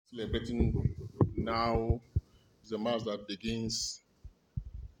celebrating now is the Mass that begins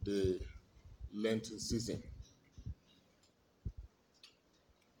the Lenten season.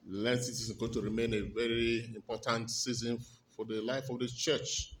 The Lenten season is going to remain a very important season for the life of the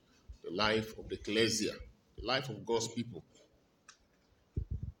church, the life of the ecclesia, the life of God's people.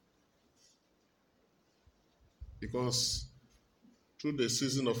 Because through the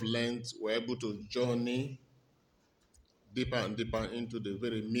season of Lent, we're able to journey deeper and deeper into the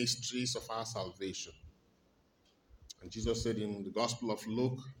very mysteries of our salvation. And Jesus said in the Gospel of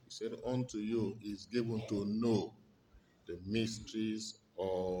Luke, he said, unto you is given to know the mysteries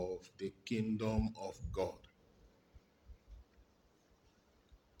of the kingdom of God.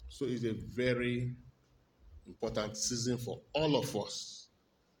 So it's a very important season for all of us.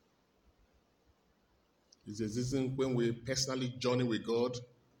 It's a season when we personally journey with God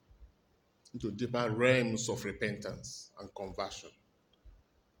into deeper realms of repentance and conversion.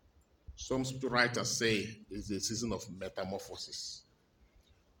 Some scripture writers say it's a season of metamorphosis,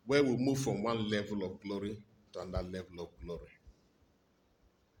 where we move from one level of glory to another level of glory.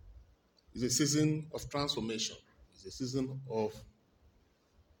 It's a season of transformation. It's a season of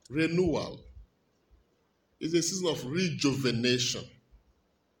renewal. It's a season of rejuvenation.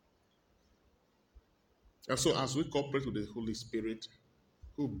 And so as we cooperate with the Holy Spirit,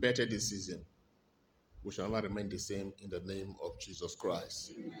 who bettered this season, we shall not remain the same in the name of Jesus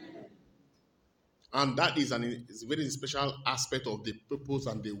Christ. And that is a very special aspect of the purpose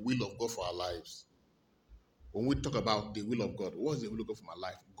and the will of God for our lives. When we talk about the will of God, what is the will of God for my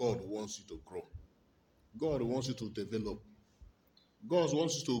life? God wants you to grow. God wants you to develop. God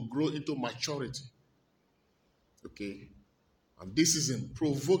wants you to grow into maturity. Okay? And this season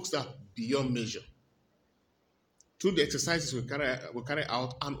provokes that beyond measure. Through the exercises we carry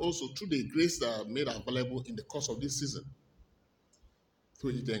out, and also through the grace that are made available in the course of this season. So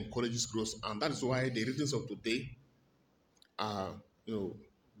it encourages growth. And that is why the readings of today are,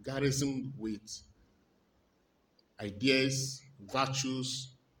 garrisoned with ideas,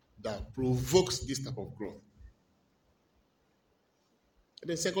 virtues that provokes this type of growth.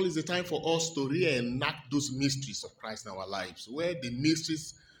 And then secondly, is the time for us to reenact those mysteries of Christ in our lives, where the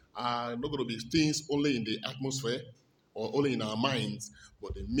mysteries are not going to be things only in the atmosphere or only in our minds,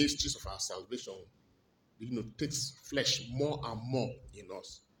 but the mysteries of our salvation, takes flesh more and more in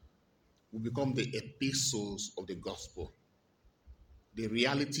us. We become the epistles of the gospel. The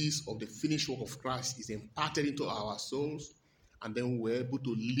realities of the finished work of Christ is imparted into our souls, and then we're able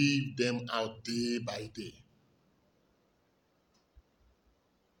to live them out day by day.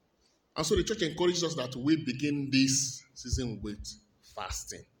 And so the church encourages us that we begin this season with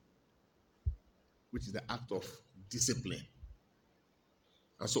fasting, which is the act of discipline.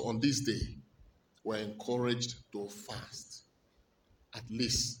 And so on this day, we're encouraged to fast. At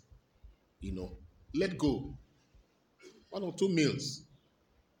least, let go 1 or 2 meals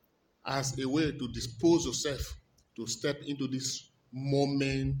as a way to dispose yourself to step into this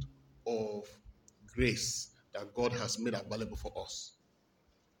moment of grace that God has made available for us.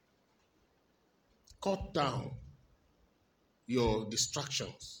 Cut down your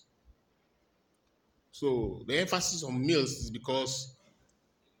distractions. So the emphasis on meals is because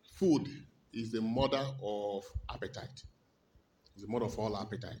food is the mother of appetite. It's the mother of all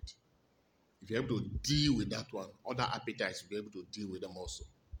appetite. If you're able to deal with that one, other appetites will be able to deal with them also.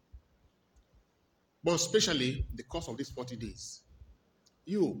 But especially the course of these 40 days,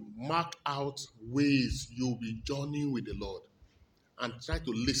 you mark out ways you'll be journeying with the Lord and try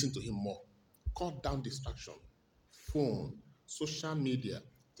to listen to him more. Cut down distraction, phone, social media,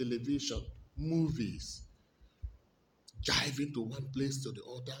 television, movies. Jive into one place to the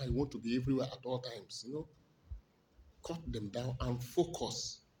other. You want to be everywhere at all times, Cut them down and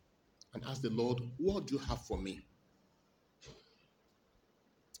focus and ask the Lord, what do you have for me?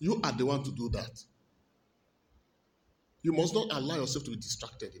 You are the one to do that. You must not allow yourself to be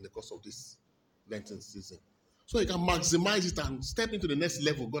distracted in the course of this Lenten season. So you can maximize it and step into the next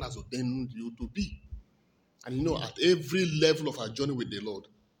level God has ordained you to be. And at every level of our journey with the Lord,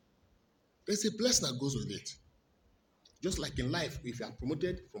 there's a blessing that goes with it. Just like in life, if you are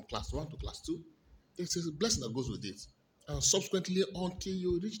promoted from class 1 to class 2, there's a blessing that goes with it. And subsequently, until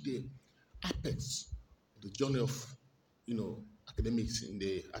you reach the apex of the journey of, academics in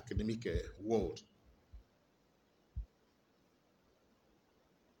the academic world.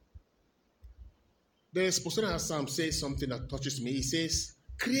 The expositor of Psalm says something that touches me. He says,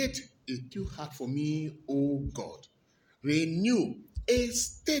 create a pure heart for me, O God. Renew a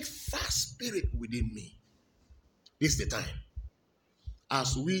steadfast spirit within me. This is the time.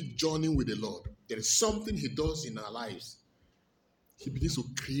 As we journey with the Lord, there is something he does in our lives. He begins to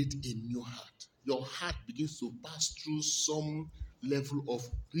create a new heart. Your heart begins to pass through some level of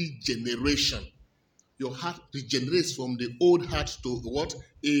regeneration. Your heart regenerates from the old heart to what?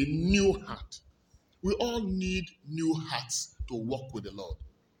 A new heart. We all need new hearts to walk with the Lord.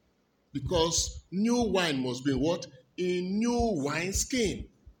 Because new wine must be what? A new wine skin.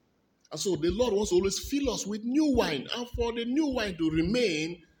 And so the Lord wants to always fill us with new wine. And for the new wine to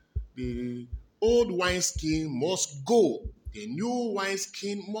remain, the old wine skin must go. The new wine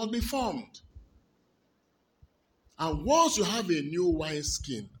skin must be formed. And once you have a new wine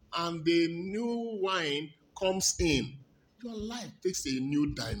skin and the new wine comes in, your life takes a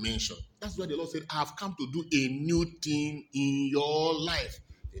new dimension. That's why the Lord said, I have come to do a new thing in your life.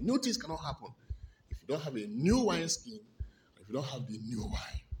 The new things cannot happen if you don't have a new wine skin, if you don't have the new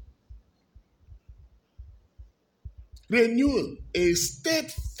wine. Renew a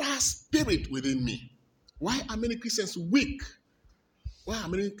steadfast spirit within me. Why are many Christians weak? Why are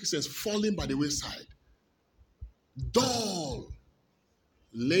many Christians falling by the wayside? Dull,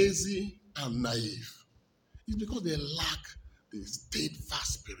 lazy, and naive. It's because they lack the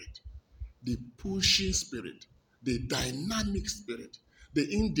steadfast spirit, the pushing spirit, the dynamic spirit,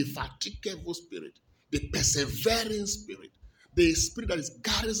 the indefatigable spirit, the persevering spirit, the spirit that is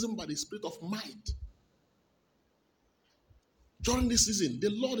garrisoned by the spirit of might. During this season, the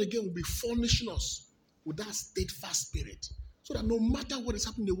Lord again will be furnishing us with that steadfast spirit, so that no matter what is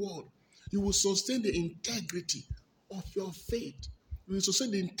happening in the world, you will sustain the integrity of your faith. You will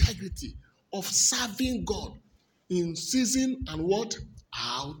sustain the integrity of serving God in season and what?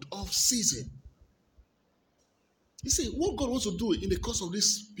 Out of season. You see, what God wants to do in the course of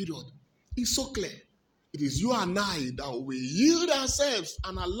this period is so clear. It is you and I that will yield ourselves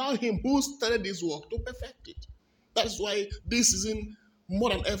and allow Him who started this work to perfect it. That's why this season, more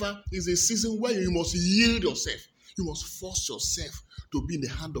than ever, is a season where you must yield yourself. You must force yourself to be in the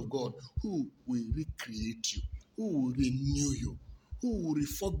hand of God, who will recreate you, who will renew you, who will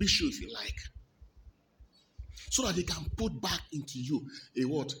refurbish you if you like, so that He can put back into you a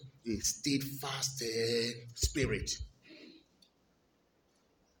what? A steadfast spirit.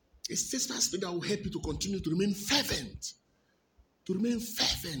 A steadfast spirit that will help you to continue to remain fervent. To remain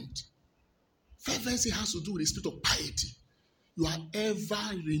fervent. Fervency has to do with the spirit of piety. You are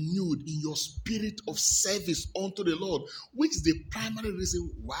ever renewed in your spirit of service unto the Lord, which is the primary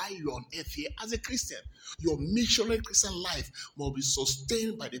reason why you're on earth here as a Christian. Your missionary Christian life must be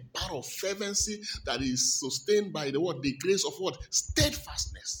sustained by the power of fervency that is sustained by the what? The grace of what?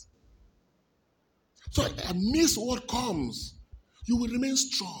 Steadfastness. So amidst what comes, you will remain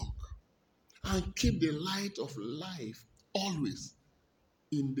strong and keep the light of life always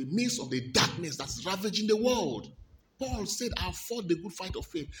in the midst of the darkness that's ravaging the world. Paul said, I have fought the good fight of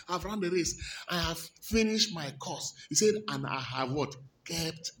faith. I have run the race. I have finished my course. He said, and I have what?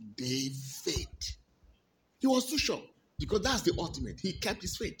 Kept the faith. He was too sure because that's the ultimate. He kept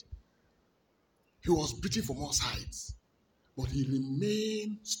his faith. He was beaten from all sides, but he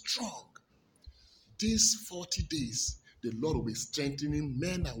remained strong. These 40 days, the Lord will be strengthening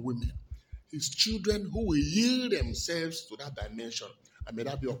men and women, His children who will yield themselves to that dimension. And may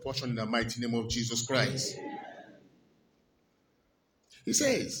that be a portion in the mighty name of Jesus Christ. He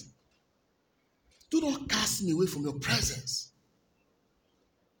says, do not cast me away from your presence.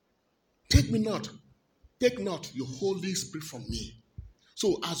 Take not your Holy Spirit from me.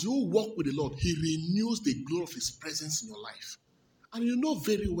 So as you walk with the Lord, He renews the glory of His presence in your life. And you know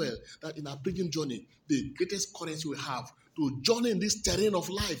very well that in our pilgrim journey, the greatest currency we have to journey in this terrain of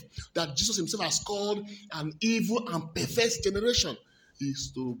life that Jesus Himself has called an evil and perverse generation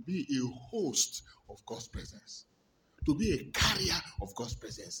is to be a host of God's presence. To be a carrier of God's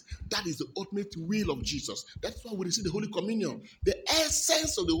presence. That is the ultimate will of Jesus. That's why we receive the Holy Communion. The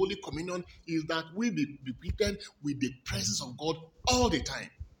essence of the Holy Communion is that we be prepared with the presence of God all the time.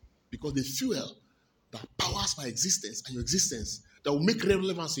 Because the fuel that powers my existence and your existence, that will make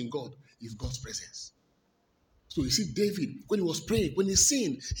relevance in God, is God's presence. So you see David, when he was praying, when he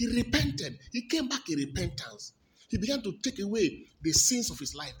sinned, he repented. He came back in repentance. He began to take away the sins of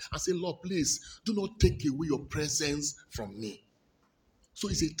his life and say, Lord, please do not take away your presence from me. So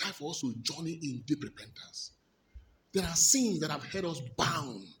it's a time for us to journey in deep repentance. There are sins that have held us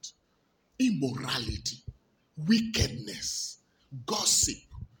bound. Immorality, wickedness, gossip.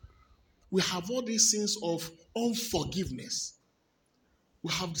 We have all these sins of unforgiveness.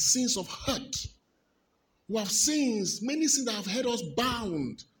 We have sins of hurt. We have many sins that have held us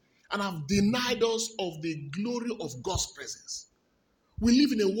bound and have denied us of the glory of God's presence. We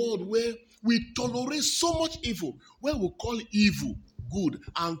live in a world where we tolerate so much evil, where we call evil good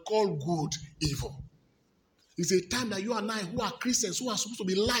and call good evil. It's a time that you and I, who are Christians, who are supposed to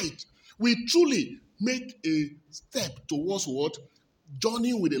be light, we truly make a step towards what?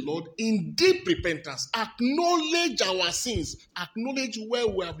 Journeying with the Lord in deep repentance. Acknowledge our sins. Acknowledge where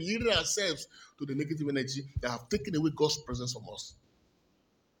we have yielded ourselves to the negative energy that have taken away God's presence from us.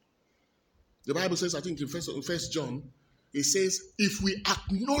 The Bible says, I think in First John, it says, if we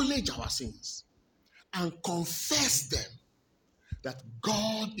acknowledge our sins and confess them, that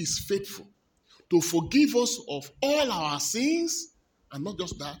God is faithful to forgive us of all our sins, and not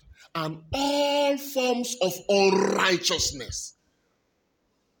just that, and all forms of unrighteousness.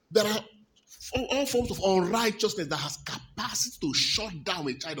 There are all forms of unrighteousness that has capacity to shut down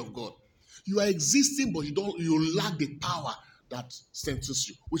a child of God. You are existing, but you lack the power that sentences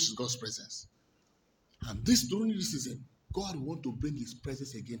you, which is God's presence. And during this season, God wants to bring his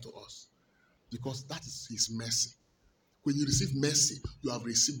presence again to us, because that is his mercy. When you receive mercy, you have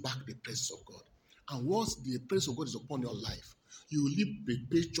received back the presence of God. And once the presence of God is upon your life, you live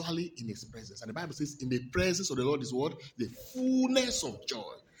perpetually in his presence. And the Bible says, in the presence of the Lord is what? The fullness of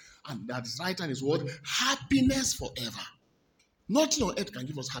joy. And at his right hand is what? Happiness forever. Nothing on earth can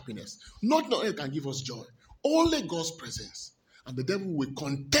give us happiness. Nothing on earth can give us joy. Only God's presence. And the devil will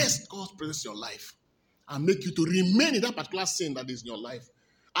contest God's presence in your life and make you to remain in that particular sin that is in your life,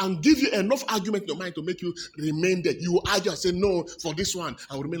 and give you enough argument in your mind to make you remain there. You will argue and say, no, for this one,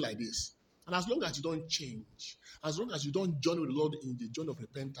 I will remain like this. And as long as you don't change, as long as you don't journey with the Lord in the journey of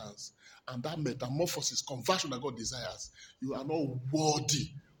repentance and that metamorphosis, conversion that God desires, you are not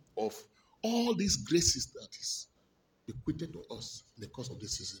worthy of all these graces that is bequeathed to us in the course of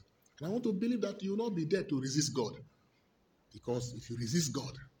this season. And I want to believe that you will not be there to resist God. Because if you resist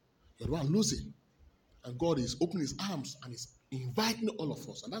God, you're the one losing. And God is opening his arms and is inviting all of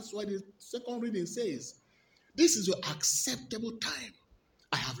us. And that's why the second reading says, this is your acceptable time.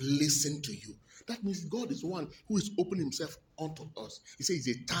 I have listened to you. That means God is one who is opening himself unto us. He says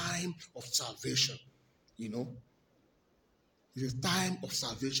it's a time of salvation. It's a time of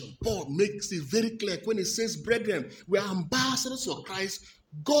salvation. Paul makes it very clear when he says, brethren, we are ambassadors for Christ,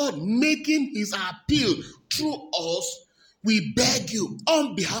 God making his appeal through us. We beg you,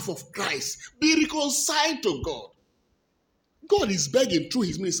 on behalf of Christ, be reconciled to God. God is begging through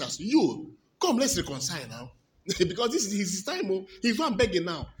his ministers, you, come, let's reconcile now. Because this is his time. He's not begging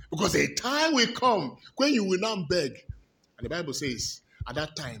now. Because a time will come when you will not beg. And the Bible says, at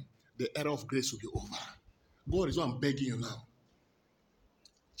that time, the era of grace will be over. God is not begging you now.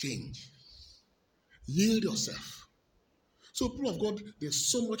 Change. Yield yourself. So, people of God,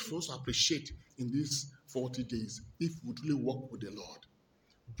 there's so much for us to appreciate in these 40 days if we truly walk with the Lord.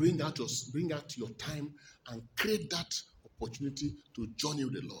 Bring out your time and create that opportunity to journey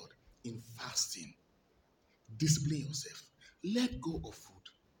with the Lord in fasting. Discipline yourself. Let go of food,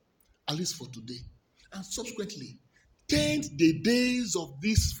 at least for today. And subsequently, tend the days of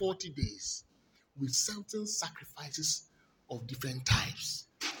these 40 days with certain sacrifices of different types.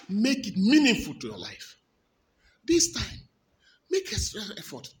 Make it meaningful to your life. This time, make extra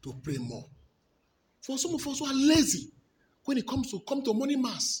effort to pray more. For some of us who are lazy, when it comes to come to morning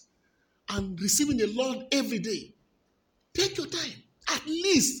mass and receiving the Lord every day, take your time. At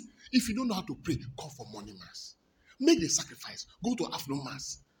least, if you don't know how to pray, come for morning mass. Make the sacrifice. Go to afternoon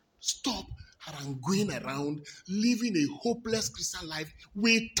mass. Stop going around living a hopeless Christian life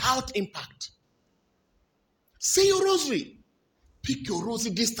without impact. Say your rosary. Pick your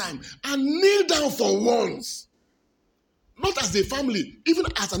rosary this time and kneel down for once. Not as a family, even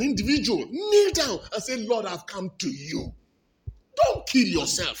as an individual. Kneel down and say, Lord, I've come to you. Don't kill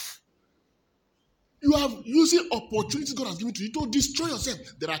yourself. You are using opportunities God has given to you to destroy yourself.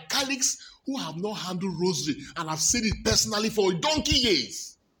 There are colleagues who have not handled rosary and have said it personally for donkey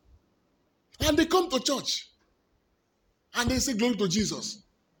years. And they come to church and they say glory to Jesus.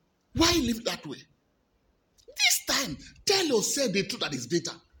 Why live that way? This time, tell yourself the truth that is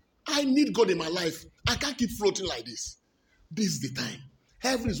better. I need God in my life. I can't keep floating like this. This is the time.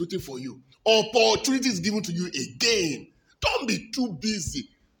 Heaven is waiting for you. Opportunity is given to you again. Don't be too busy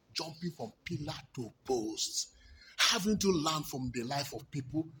jumping from pillar to post, having to learn from the life of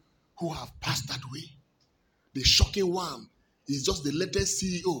people who have passed that way. The shocking one is just the latest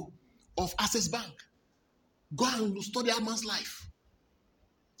CEO of Access Bank. Go and study that man's life.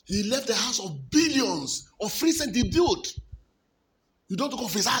 He left the house of billions of recent built. You don't talk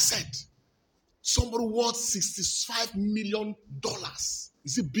of his asset. Somebody worth $65 million.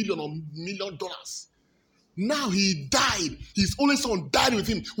 Is it billion or $1 million? Now he died. His only son died with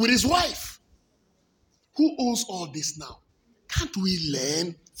him, with his wife. Who owns all this now? Can't we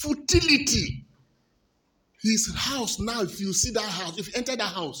learn? Futility. His house now, if you see that house, if you enter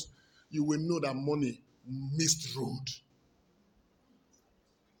that house, you will know that money missed road.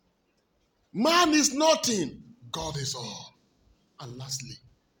 Man is nothing. God is all. And lastly,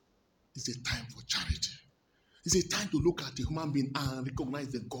 it's a time for charity. It's a time to look at a human being and recognize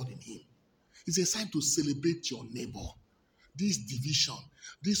the God in him. It's a time to celebrate your neighbor. This division,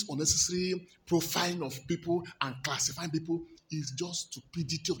 this unnecessary profiling of people and classifying people is just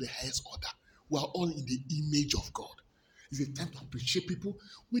stupidity of the highest order. We are all in the image of God. It's a time to appreciate people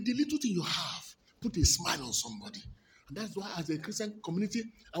with the little thing you have. Put a smile on somebody. And that's why, as a Christian community,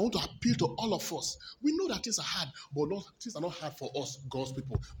 I want to appeal to all of us. We know that things are hard, but things are not hard for us, God's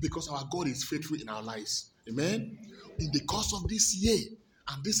people, because our God is faithful in our lives. Amen? In the course of this year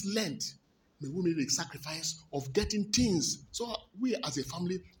and this Lent, may we make a sacrifice of getting things so we as a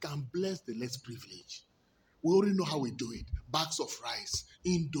family can bless the less privileged. We already know how we do it. Bags of rice,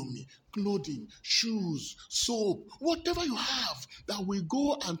 indomie, clothing, shoes, soap, whatever you have that will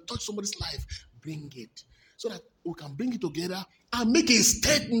go and touch somebody's life, bring it. So that we can bring it together and make a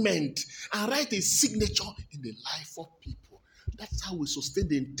statement and write a signature in the life of people. That's how we sustain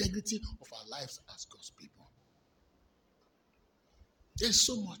the integrity of our lives as God's people. There's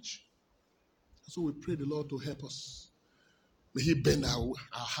so much. So we pray the Lord to help us. May He bend our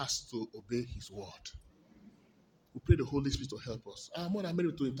hearts to obey His word. We pray the Holy Spirit to help us. I'm more than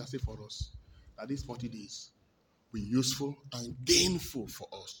ready to intercede for us that these 40 days be useful and gainful for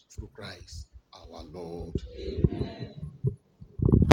us through Christ our Lord. Amen.